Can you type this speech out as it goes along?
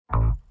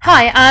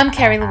Hi, I'm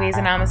Carrie Louise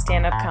and I'm a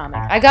stand-up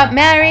comic. I got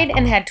married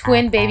and had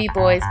twin baby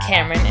boys,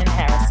 Cameron and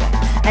Harrison.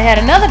 I had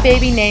another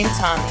baby named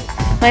Tommy.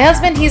 My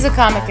husband, he's a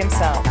comic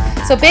himself.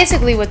 So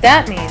basically what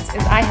that means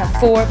is I have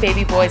 4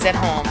 baby boys at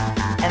home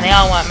and they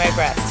all want my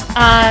breast.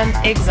 I'm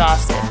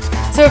exhausted.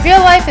 So if your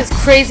life is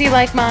crazy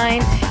like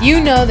mine,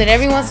 you know that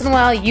every once in a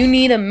while you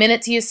need a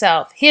minute to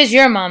yourself. Here's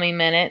your mommy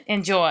minute.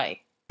 Enjoy.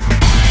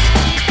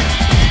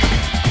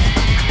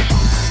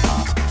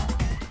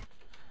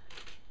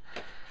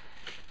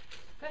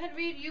 Go ahead,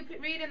 read. You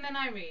read and then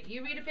I read.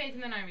 You read a page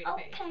and then I read a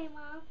page. Okay,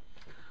 Mom.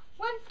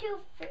 1, 2,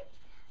 3.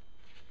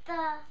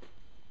 The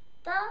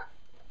duck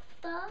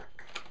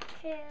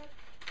can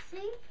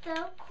see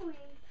the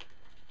queen.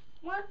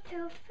 1,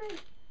 2, 3.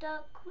 The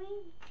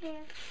queen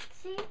can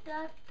see the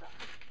duck.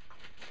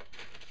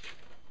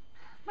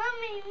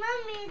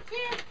 Mommy,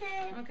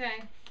 Jason. Okay.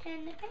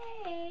 Turn the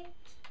page.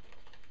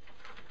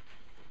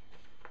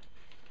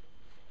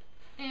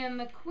 And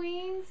the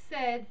queen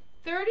said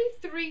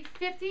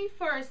 $33.50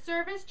 for a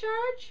service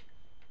charge?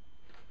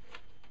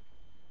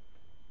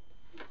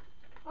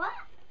 What?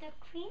 The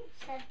queen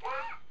said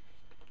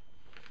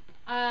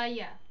that?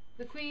 Yeah.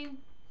 The queen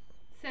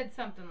said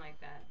something like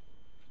that.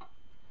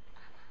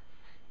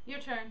 Your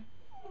turn.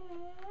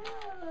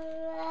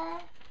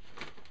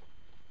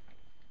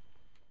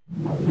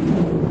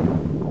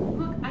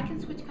 Look, I can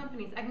switch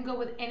companies. I can go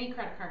with any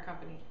credit card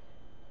company.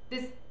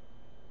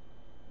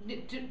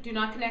 Do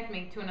not connect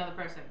me to another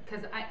person,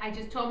 because I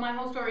just told my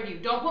whole story to you.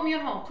 Don't put me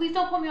on hold. Please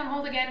don't put me on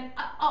hold again.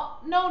 Oh,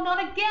 no, not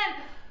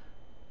again.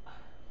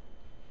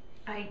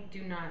 I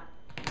do not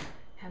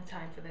have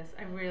time for this.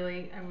 I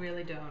really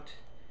don't.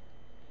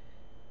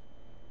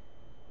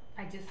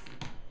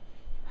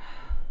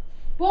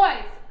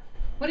 Boys,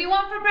 what do you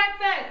want for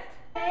breakfast?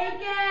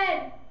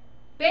 Bacon.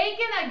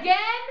 Bacon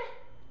again?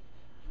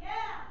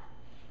 Yeah.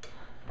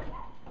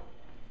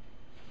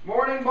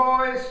 Morning,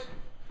 boys.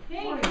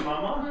 Hey. Morning,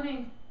 Mama.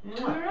 Morning. Mwah.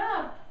 You're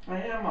up.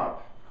 I am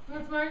up.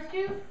 Want some orange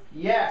juice?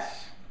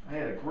 Yes, I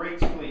had a great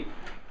sleep.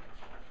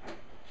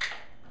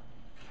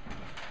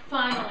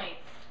 Finally.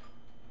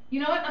 You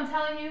know what? I'm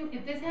telling you,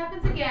 if this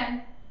happens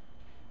again,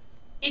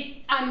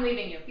 I'm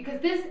leaving you. Because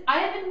I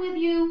have been with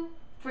you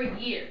for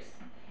years.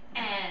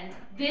 And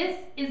this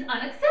is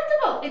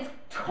unacceptable. It's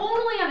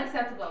totally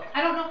unacceptable.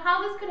 I don't know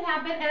how this could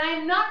happen, and I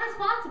am not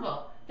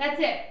responsible. That's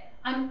it.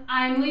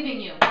 I'm leaving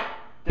you.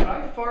 Did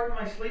I fart in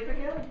my sleep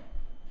again?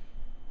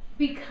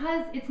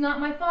 Because it's not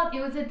my fault.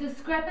 It was a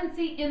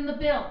discrepancy in the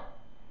bill.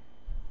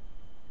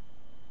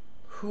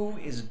 Who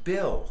is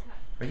Bill?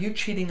 Are you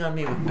cheating on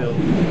me with Bill?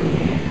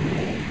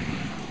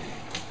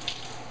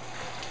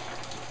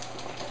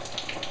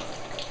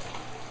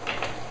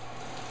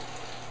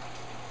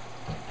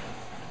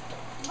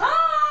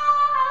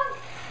 Mom!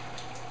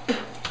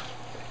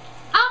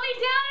 I'll be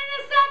down in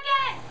a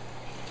second!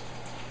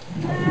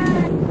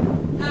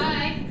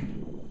 Hi.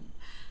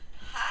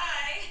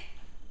 Hi.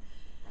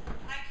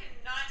 I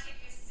cannot take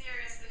you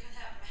seriously with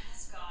that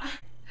mask on.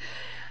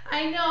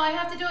 I know, I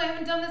have to do it. I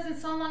haven't done this in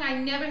so long. I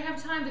never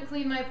have time to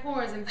clean my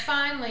pores, and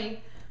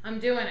finally, I'm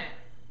doing it.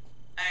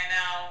 I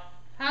know.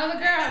 How are the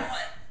girls?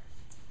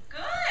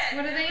 Good.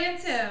 What are they They're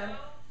into? So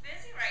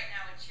busy right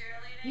now with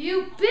cheerleading.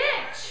 You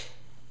bitch!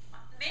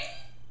 Me?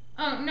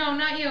 Oh, no,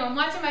 not you. I'm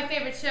watching my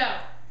favorite show.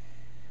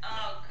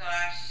 Oh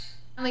gosh.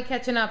 Finally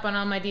catching up on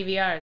all my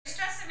DVRs. You're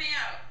stressing me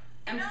out.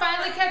 I'm No,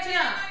 finally look, catching you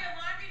up. got your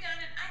laundry done,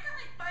 and I got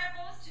like 5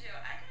 bowls to do.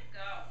 I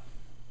gotta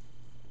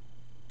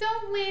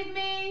Don't leave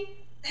me.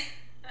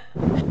 go.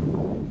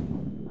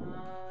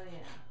 Oh,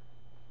 yeah.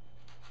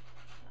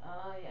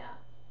 Oh, yeah.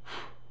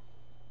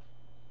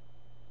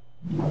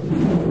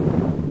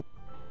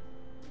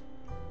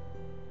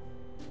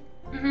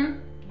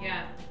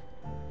 Yeah.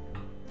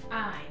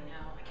 I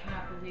know. I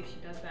cannot believe she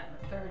does that in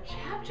the 3rd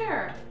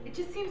chapter. It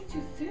just seems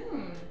too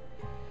soon.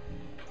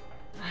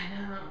 I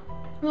know.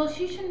 Well,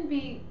 she shouldn't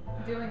be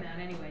doing that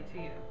anyway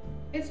to you.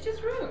 It's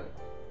just rude.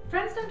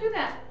 Friends don't do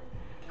that.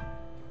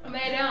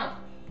 They don't.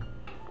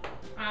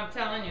 I'm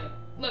telling you.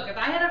 Look, if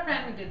I had a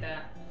friend who did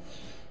that,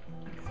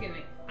 excuse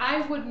me,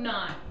 I would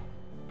not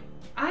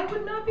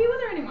be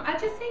with her anymore. I'd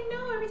just say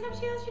no. Every time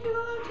she asks you to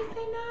go out, just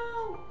say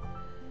no.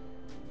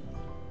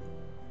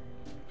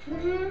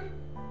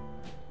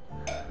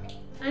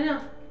 I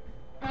know.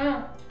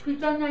 She's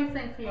done nice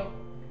things for you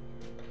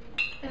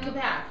in the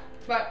past,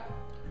 but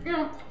you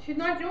know, she's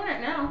not doing it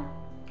now.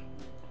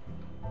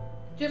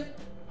 Just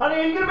Honey,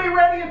 are you gonna be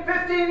ready in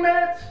 15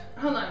 minutes?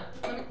 hold on.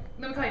 Let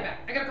me call you back.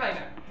 I gotta call you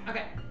back.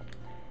 Okay.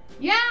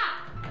 Yeah!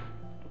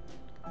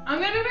 I'm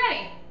gonna be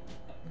ready.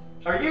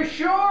 Are you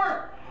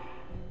sure?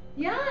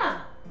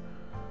 Yeah.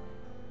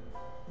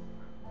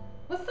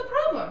 What's the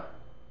problem?